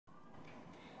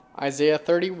Isaiah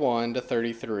 31 to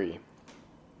 33.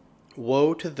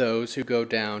 Woe to those who go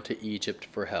down to Egypt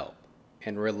for help,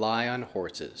 and rely on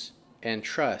horses, and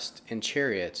trust in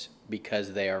chariots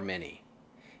because they are many,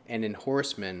 and in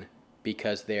horsemen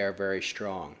because they are very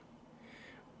strong.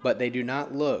 But they do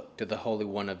not look to the Holy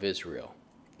One of Israel,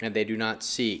 and they do not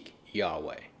seek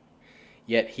Yahweh.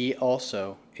 Yet he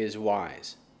also is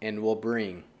wise, and will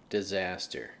bring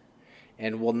disaster,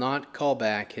 and will not call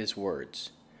back his words,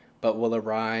 but will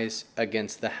arise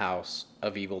against the house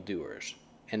of evildoers,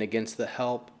 and against the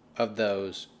help of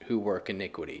those who work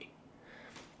iniquity.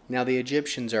 Now the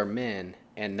Egyptians are men,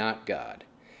 and not God,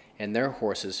 and their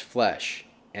horses flesh,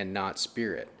 and not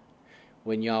spirit.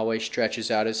 When Yahweh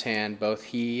stretches out his hand, both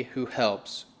he who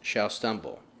helps shall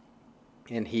stumble,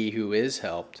 and he who is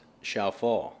helped shall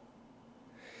fall.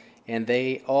 And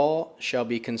they all shall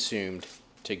be consumed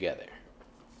together.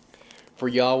 For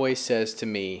Yahweh says to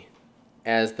me,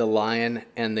 as the lion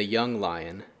and the young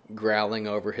lion growling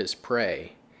over his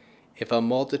prey, if a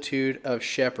multitude of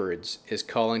shepherds is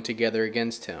calling together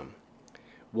against him,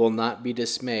 will not be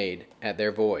dismayed at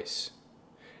their voice,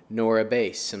 nor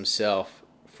abase himself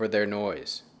for their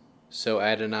noise. So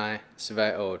Adonai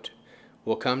Sevaot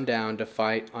will come down to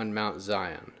fight on Mount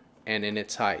Zion and in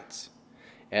its heights.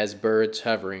 As birds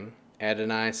hovering,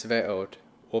 Adonai Sevaot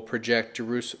will protect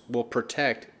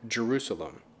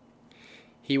Jerusalem.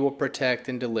 He will protect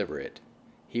and deliver it.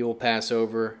 He will pass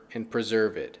over and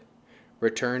preserve it.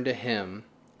 Return to him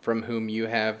from whom you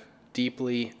have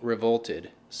deeply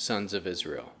revolted, sons of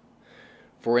Israel.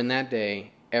 For in that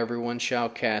day everyone shall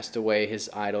cast away his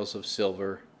idols of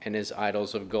silver and his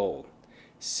idols of gold,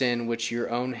 sin which your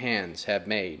own hands have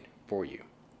made for you.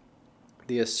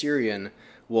 The Assyrian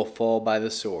will fall by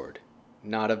the sword,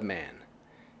 not of man,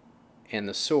 and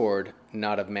the sword,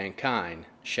 not of mankind,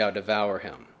 shall devour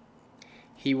him.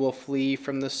 He will flee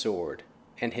from the sword,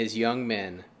 and his young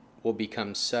men will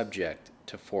become subject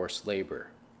to forced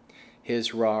labor.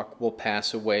 His rock will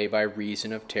pass away by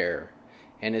reason of terror,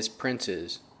 and his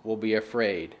princes will be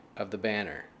afraid of the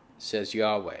banner, says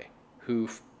Yahweh,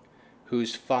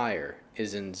 whose fire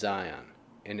is in Zion,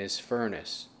 and his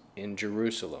furnace in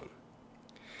Jerusalem.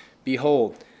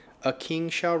 Behold, a king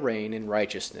shall reign in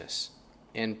righteousness,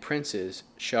 and princes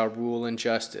shall rule in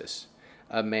justice.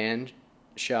 A man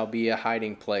shall be a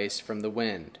hiding place from the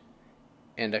wind,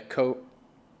 and a covert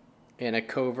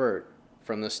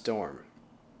from the storm.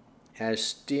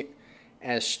 As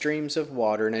streams of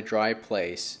water in a dry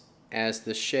place, as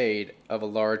the shade of a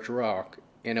large rock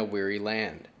in a weary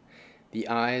land. The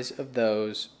eyes of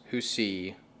those who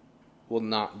see will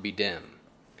not be dim,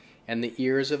 and the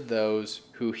ears of those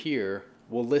who hear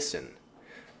will listen.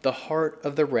 The heart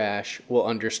of the rash will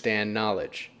understand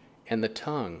knowledge, and the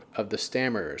tongue of the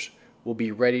stammerers will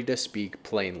be ready to speak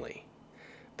plainly.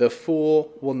 The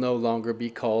fool will no longer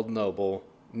be called noble,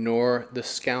 nor the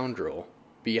scoundrel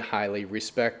be highly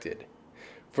respected.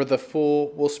 For the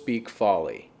fool will speak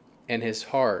folly, and his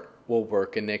heart will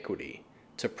work iniquity,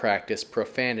 to practice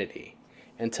profanity,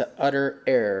 and to utter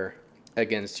error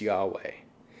against Yahweh,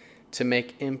 to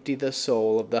make empty the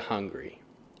soul of the hungry,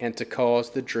 and to cause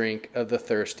the drink of the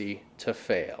thirsty to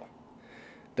fail.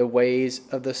 The ways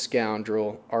of the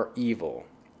scoundrel are evil.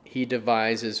 He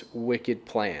devises wicked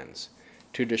plans,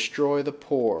 to destroy the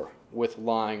poor with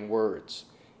lying words,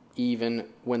 even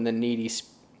when the needy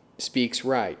speaks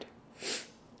right.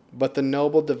 But the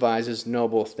noble devises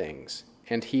noble things,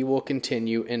 and he will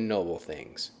continue in noble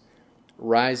things.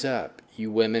 Rise up,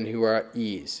 you women who are at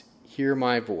ease, hear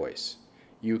my voice.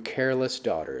 You careless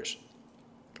daughters,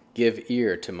 give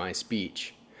ear to my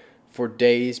speech. For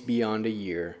days beyond a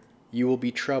year you will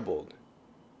be troubled,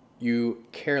 you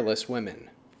careless women,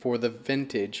 for the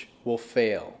vintage will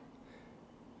fail,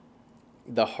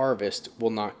 the harvest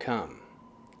will not come.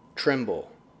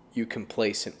 Tremble, you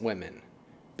complacent women.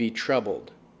 Be troubled,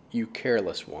 you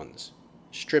careless ones.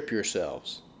 Strip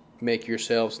yourselves, make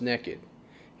yourselves naked,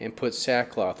 and put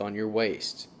sackcloth on your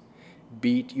waists.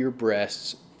 Beat your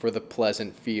breasts for the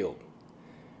pleasant field,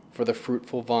 for the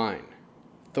fruitful vine.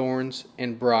 Thorns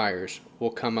and briars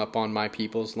will come up on my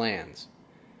people's lands.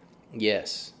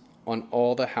 Yes, on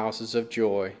all the houses of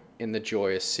joy in the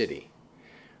joyous city.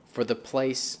 For the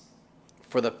palace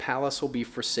will be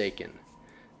forsaken,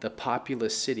 the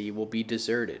populous city will be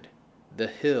deserted, the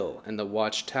hill and the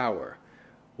watchtower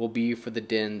will be for the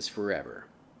dens forever.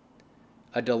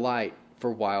 A delight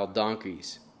for wild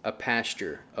donkeys, a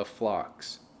pasture of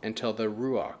flocks, until the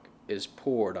Ruach is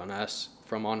poured on us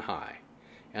from on high,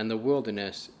 and the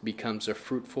wilderness becomes a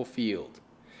fruitful field,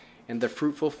 and the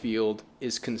fruitful field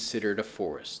is considered a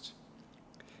forest.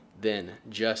 Then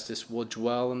justice will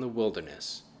dwell in the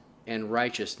wilderness, and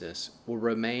righteousness will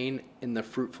remain in the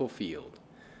fruitful field.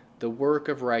 The work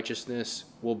of righteousness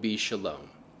will be shalom,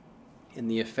 and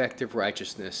the effect of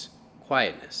righteousness,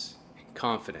 quietness and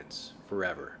confidence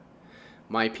forever.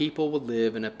 My people will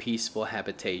live in a peaceful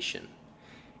habitation,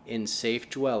 in safe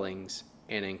dwellings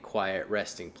and in quiet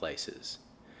resting places.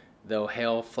 Though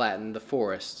hail flatten the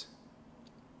forest,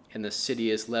 and the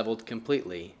city is leveled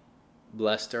completely,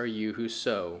 blessed are you who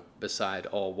sow beside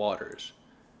all waters,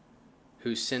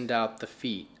 who send out the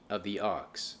feet of the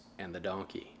ox and the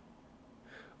donkey.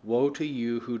 Woe to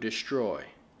you who destroy,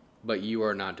 but you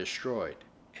are not destroyed,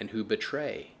 and who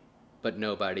betray, but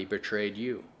nobody betrayed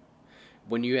you.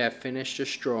 When you have finished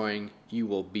destroying, you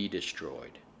will be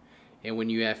destroyed, and when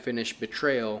you have finished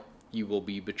betrayal, you will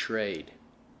be betrayed.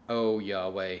 O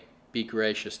Yahweh, be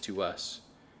gracious to us.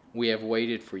 We have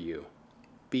waited for you.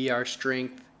 Be our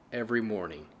strength every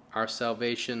morning, our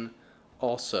salvation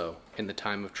also in the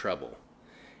time of trouble.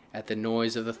 At the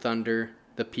noise of the thunder,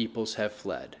 the peoples have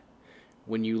fled.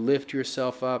 When you lift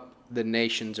yourself up, the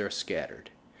nations are scattered.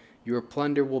 Your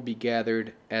plunder will be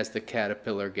gathered as the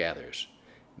caterpillar gathers.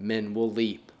 Men will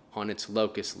leap on its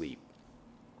locust leap.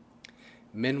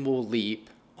 Men will leap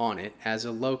on it as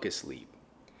a locust leap.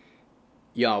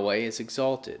 Yahweh is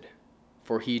exalted,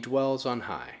 for he dwells on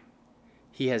high.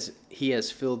 He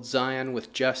has filled Zion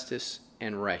with justice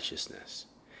and righteousness.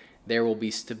 There will be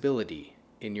stability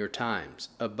in your times,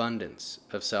 abundance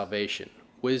of salvation,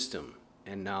 wisdom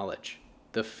and knowledge.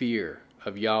 The fear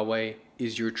of Yahweh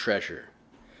is your treasure.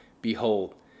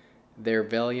 Behold, their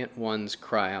valiant ones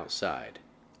cry outside.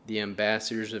 The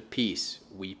ambassadors of peace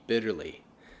weep bitterly.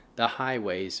 The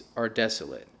highways are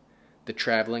desolate. The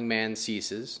traveling man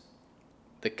ceases.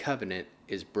 The covenant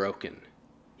is broken.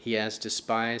 He has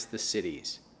despised the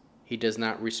cities. He does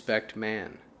not respect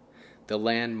man. The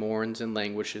land mourns and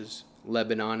languishes.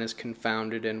 Lebanon is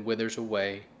confounded and withers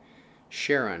away.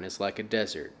 Sharon is like a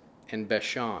desert, and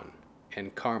Bashan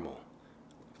and Carmel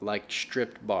like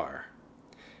stripped bar.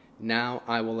 Now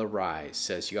I will arise,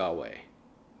 says Yahweh.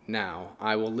 Now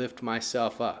I will lift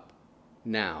myself up.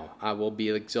 Now I will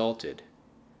be exalted.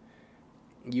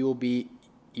 You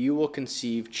will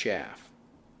conceive chaff.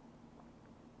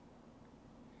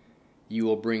 You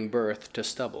will bring birth to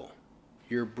stubble.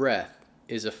 Your breath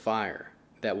is a fire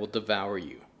that will devour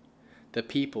you. The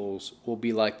peoples will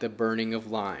be like the burning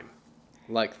of lime,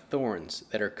 like thorns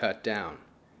that are cut down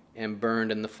and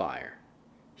burned in the fire.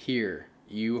 Hear,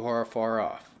 you who are far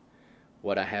off,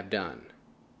 what I have done,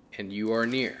 and you are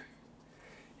near.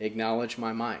 Acknowledge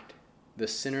my might. The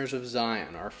sinners of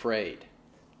Zion are afraid.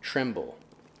 Tremble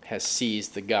has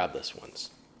seized the godless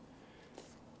ones.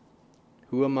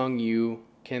 Who among you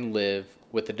can live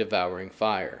with a devouring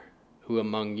fire? Who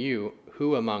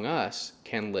among us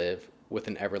can live with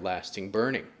an everlasting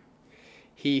burning?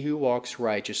 He who walks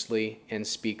righteously and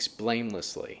speaks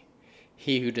blamelessly,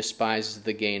 he who despises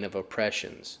the gain of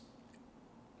oppressions,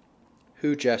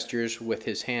 who gestures with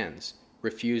his hands,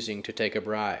 refusing to take a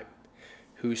bribe,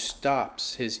 who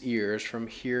stops his ears from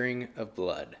hearing of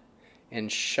blood,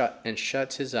 and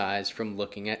shuts his eyes from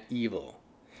looking at evil.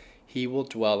 He will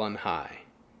dwell on high.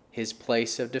 His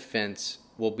place of defense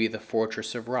will be the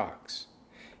fortress of rocks.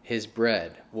 His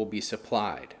bread will be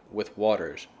supplied with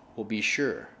waters will be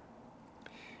sure.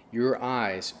 Your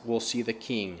eyes will see the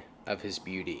king of his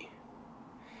beauty.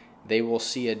 They will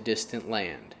see a distant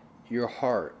land. Your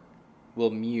heart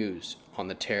will muse on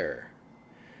the terror.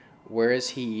 Where is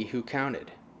he who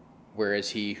counted? Where is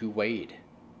he who weighed?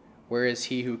 Where is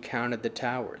he who counted the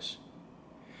towers?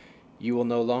 You will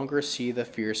no longer see the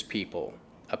fierce people,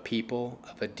 a people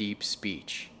of a deep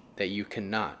speech that you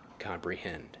cannot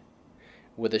comprehend,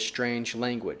 with a strange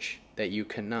language that you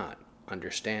cannot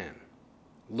understand.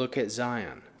 Look at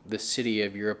Zion, the city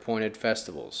of your appointed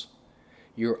festivals.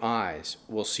 Your eyes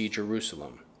will see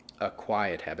Jerusalem, a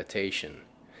quiet habitation,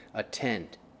 a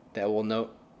tent that will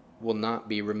not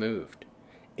be removed.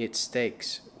 Its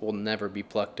stakes will never be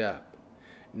plucked up,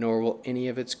 nor will any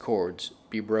of its cords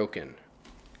be broken.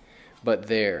 But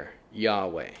there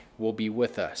Yahweh will be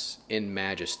with us in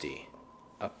majesty,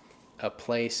 a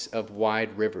place of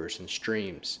wide rivers and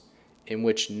streams, in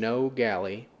which no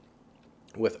galley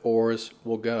with oars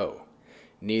will go,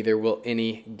 neither will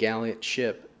any gallant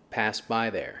ship pass by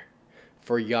there.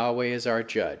 For Yahweh is our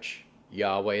judge,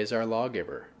 Yahweh is our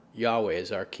lawgiver, Yahweh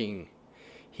is our king.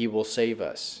 He will save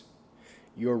us.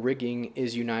 Your rigging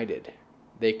is united.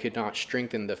 They could not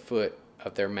strengthen the foot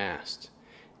of their mast.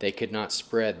 They could not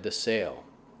spread the sail.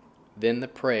 Then the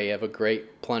prey of a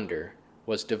great plunder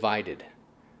was divided.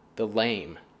 The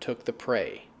lame took the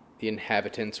prey. The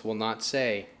inhabitants will not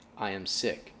say, I am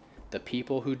sick. The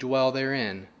people who dwell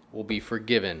therein will be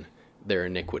forgiven their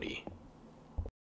iniquity.